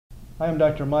Hi, I'm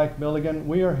Dr. Mike Milligan.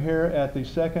 We are here at the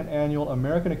second annual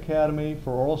American Academy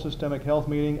for Oral Systemic Health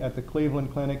meeting at the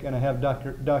Cleveland Clinic, and I have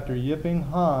Dr. Yiping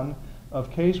Han of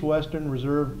Case Western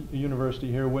Reserve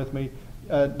University here with me.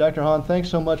 Dr. Han, thanks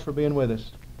so much for being with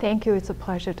us. Thank you. It's a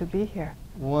pleasure to be here.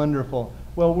 Wonderful.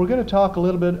 Well, we're going to talk a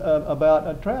little bit about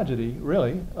a tragedy,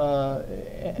 really,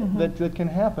 that can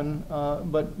happen,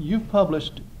 but you've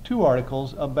published 2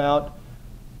 articles about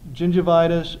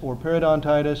gingivitis or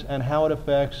periodontitis and how it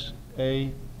affects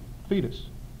a fetus.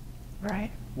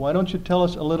 Right. Why don't you tell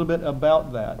us a little bit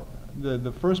about that?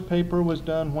 The first paper was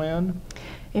done when?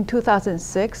 In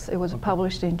 2006, it was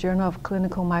published in Journal of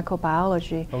Clinical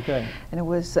Microbiology. Okay. And it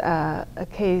was a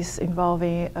case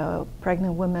involving a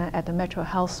pregnant woman at the Metro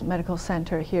Health Medical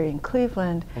Center here in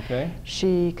Cleveland. Okay.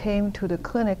 She came to the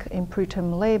clinic in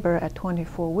preterm labor at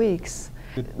 24 weeks.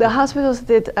 The hospitals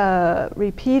did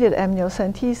repeated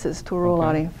amniocentesis to rule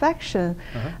out infection,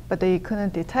 but they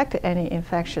couldn't detect any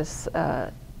infectious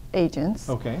agents.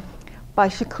 Okay. But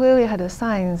she clearly had the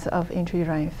signs of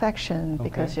intrauterine infection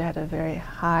because she had a very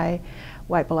high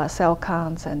white blood cell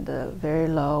counts and a very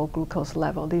low glucose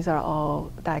level. These are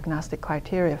all diagnostic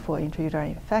criteria for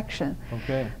intrauterine infection.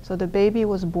 Okay. So the baby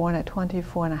was born at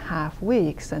 24.5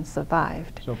 weeks and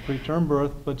survived. So preterm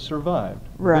birth, but survived.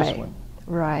 Right. This one.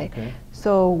 Right. Okay.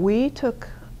 So we took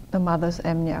the mother's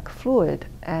amniotic fluid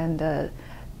and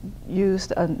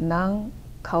used a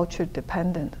non-culture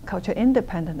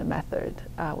independent method.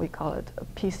 We call it a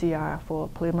PCR for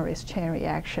polymerase chain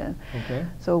reaction. Okay.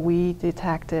 So we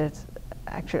detected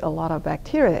actually a lot of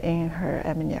bacteria in her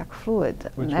amniotic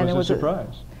fluid. Which and was a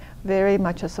surprise. Very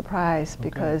much a surprise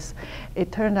because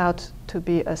it turned out to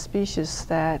be a species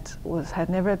that had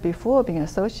never before been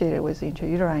associated with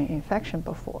intrauterine infection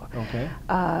before. Okay.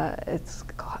 It's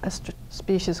a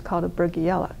species called a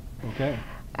Burghiella. Okay.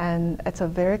 And it's a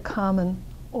very common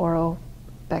oral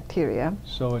bacteria.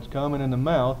 So it's common in the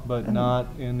mouth, but not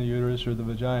in the uterus or the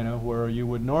vagina, where you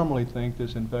would normally think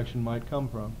this infection might come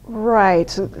from.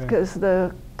 Right, because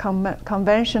the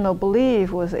conventional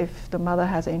belief was if the mother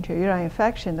has intrauterine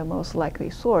infection, the most likely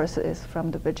source is from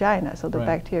the vagina, so the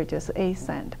bacteria just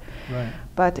ascend. Right.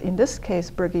 But in this case,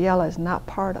 Burghiella is not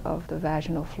part of the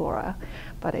vaginal flora,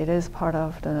 but it is part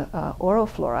of the oral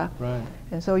flora. Right.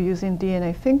 And so using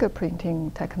DNA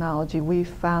fingerprinting technology, we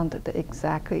found the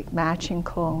exactly matching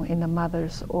clone in the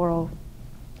mother's oral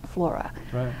flora.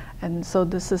 Right. And so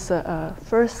this is a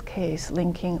first case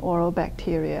linking oral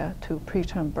bacteria to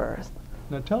preterm birth.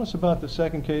 Now tell us about the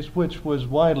second case, which was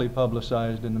widely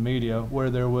publicized in the media, where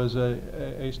there was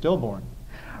a stillborn.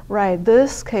 Right.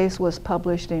 This case was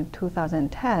published in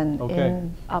 2010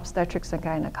 in Obstetrics and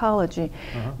Gynecology.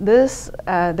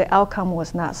 The outcome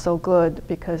was not so good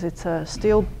because it's a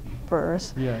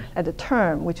stillbirth at the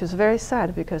term, which is very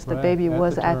sad because the baby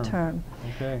was at term.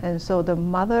 Okay. And so the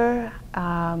mother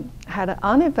had an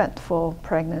uneventful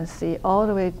pregnancy all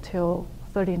the way till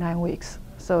 39 weeks.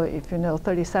 So if you know,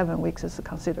 37 weeks is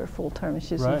considered full term.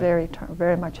 She's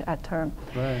very much at term.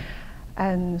 Right.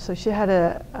 And so she had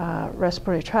a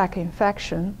respiratory tract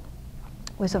infection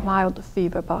with a mild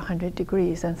fever, about 100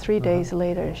 degrees. And 3 days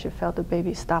later, she felt the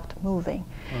baby stopped moving.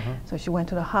 So she went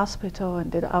to the hospital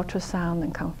and did an ultrasound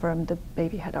and confirmed the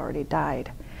baby had already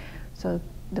died. So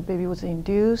the baby was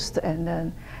induced, and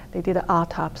then they did an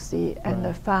autopsy, and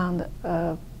they found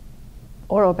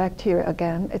oral bacteria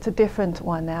again. It's a different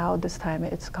one now. This time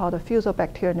it's called a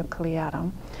Fusobacteria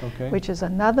nucleatum, which is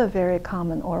another very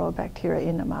common oral bacteria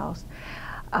in the mouth.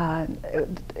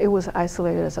 It was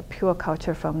isolated as a pure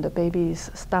culture from the baby's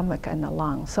stomach and the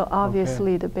lung. So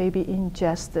obviously the baby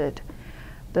ingested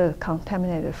the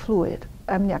contaminated fluid,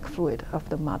 amniotic fluid of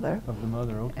the mother.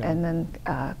 And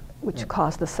then which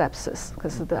caused the sepsis,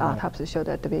 because the autopsy showed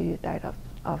that the baby died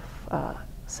of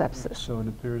sepsis. So it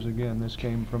appears again this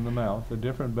came from the mouth, a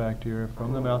different bacteria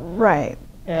from the mouth. Right.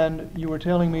 And you were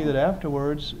telling me that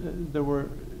afterwards there were,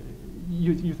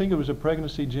 you think it was a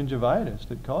pregnancy gingivitis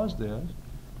that caused this.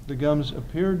 The gums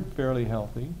appeared fairly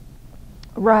healthy.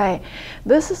 Right.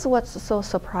 This is what's so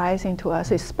surprising to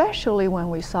us, especially when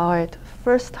we saw it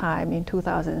first time in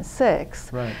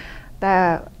 2006. Right.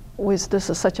 That this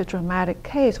is such a dramatic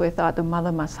case, we thought the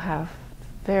mother must have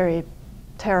very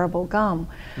terrible gum.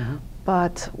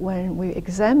 But when we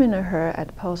examined her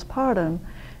at postpartum,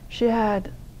 she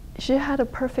had a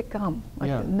perfect gum,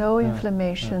 like no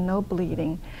inflammation, no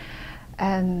bleeding.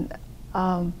 And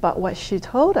but what she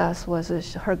told us was that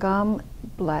her gum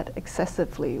bled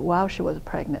excessively while she was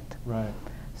pregnant. Right.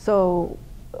 So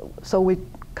we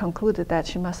concluded that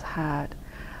she must have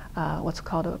had what's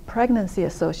called a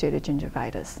pregnancy-associated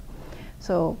gingivitis.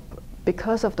 So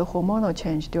because of the hormonal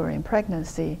change during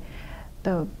pregnancy,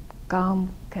 the gum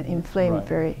can inflame Right.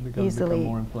 very Become easily.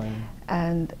 more inflamed.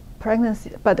 And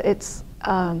pregnancy, but it's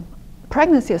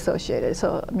pregnancy associated, so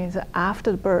it means that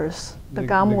after birth, the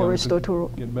gum will restore to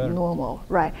get better. normal.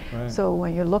 Right. Right. So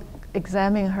when you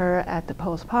examine her at the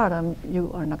postpartum,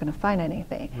 you are not going to find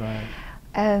anything. Right.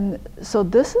 And so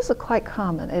this is quite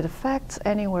common. It affects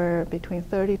anywhere between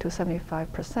 30 to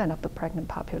 75% of the pregnant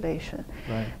population.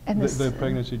 Right. And The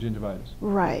pregnancy gingivitis.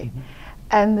 Right. Mm-hmm.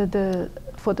 And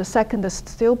for the second, the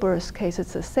stillbirth case,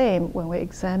 it's the same. When we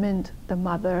examined the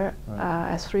mother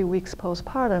Right. at 3 weeks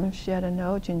postpartum, she had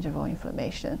no gingival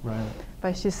inflammation. Right.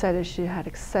 But she said that she had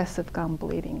excessive gum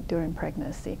bleeding during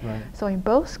pregnancy. Right. So in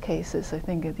both cases, I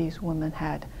think that these women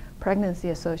had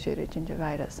pregnancy-associated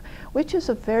gingivitis, which is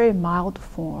a very mild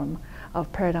form of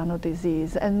periodontal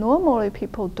disease. And normally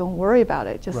people don't worry about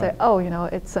it. Just Right. say, oh,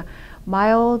 it's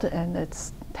mild and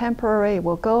it's temporary, it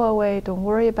will go away, don't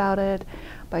worry about it.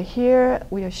 But here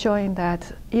we are showing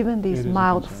that even these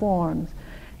mild forms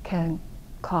can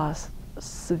cause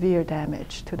severe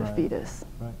damage to the Right. fetus.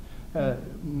 Right.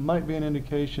 Might be an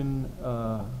indication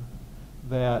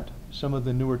that some of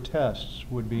the newer tests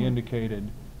would be indicated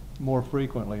more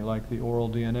frequently, like the oral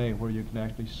DNA, where you can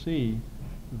actually see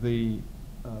the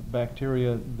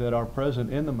bacteria that are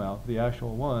present in the mouth, the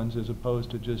actual ones, as opposed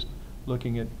to just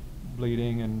looking at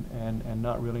bleeding and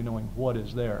not really knowing what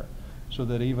is there. So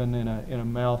that even in a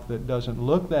mouth that doesn't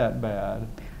look that bad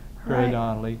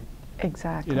periodontally,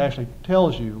 exactly, it actually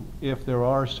tells you if there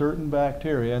are certain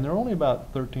bacteria, and there are only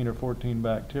about 13 or 14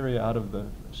 bacteria out of the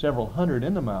several hundred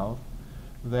in the mouth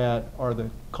that are the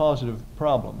causative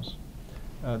problems,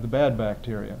 the bad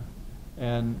bacteria.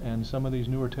 And some of these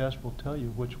newer tests will tell you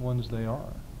which ones they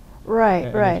are. Right,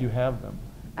 and right. if you have them.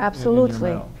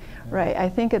 Absolutely. In your mouth. Yeah. Right. I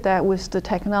think that with the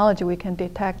technology we can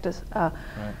detect Right.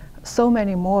 so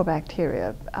many more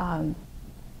bacteria.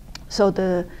 So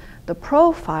the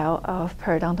profile of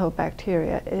periodontal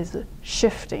bacteria is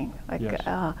shifting. Like,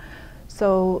 Yes.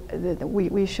 So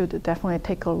we should definitely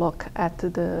take a look at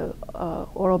the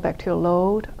oral bacterial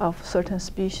load of certain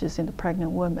species in the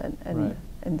pregnant woman Right.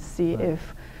 and see Right.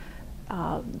 if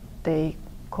they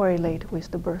correlate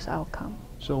with the birth outcome.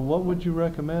 So what would you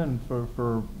recommend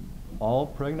for all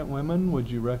pregnant women? Would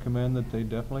you recommend that they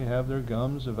definitely have their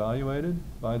gums evaluated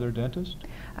by their dentist?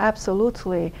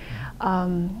 Absolutely.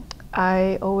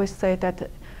 I always say that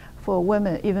for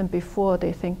women, even before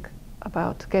they think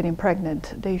about getting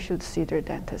pregnant, they should see their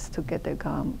dentist to get their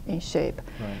gum in shape.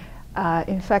 Right.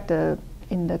 In fact,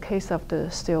 in the case of the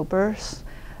stillbirth,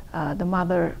 the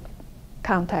mother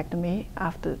contacted me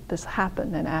after this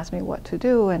happened and asked me what to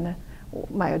do, and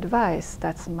my advice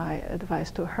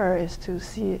to her is to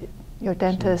see your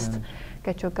dentist,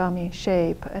 get your gum in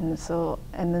shape. And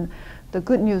then the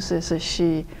good news is that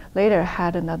she later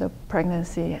had another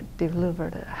pregnancy,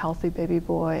 delivered a healthy baby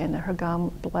boy, and her gum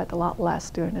bled a lot less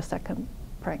during the second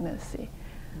pregnancy.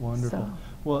 Wonderful. So.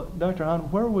 Well, Dr.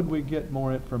 Han, where would we get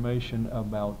more information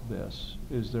about this?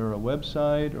 Is there a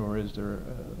website, or is there,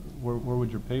 where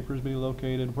would your papers be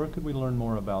located? Where could we learn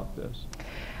more about this?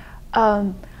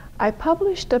 I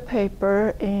published a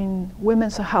paper in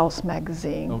Women's Health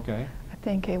magazine. Okay. I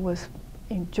think it was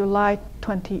in July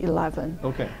 2011.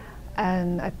 Okay.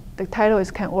 And the title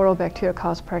is Can Oral Bacteria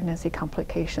Cause Pregnancy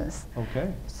Complications?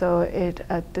 Okay. So it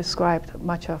described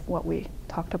much of what we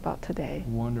talked about today.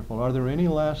 Wonderful. Are there any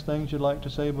last things you'd like to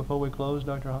say before we close,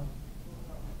 Dr. Han?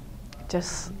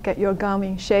 Just get your gum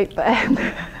in shape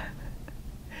and,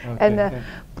 and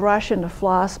brush and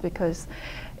floss, because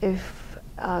if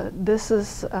this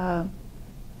is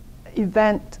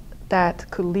event that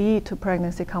could lead to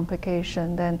pregnancy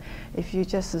complication, then if you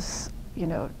just,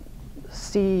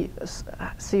 see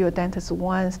your dentist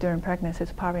once during pregnancy,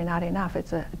 it's probably not enough.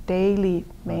 It's a daily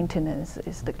maintenance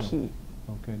is the key.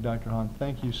 Okay, Dr. Han,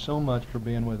 thank you so much for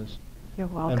being with us. You're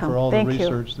welcome. And for all Thank the you.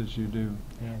 research that you do.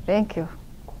 Yes. Thank you.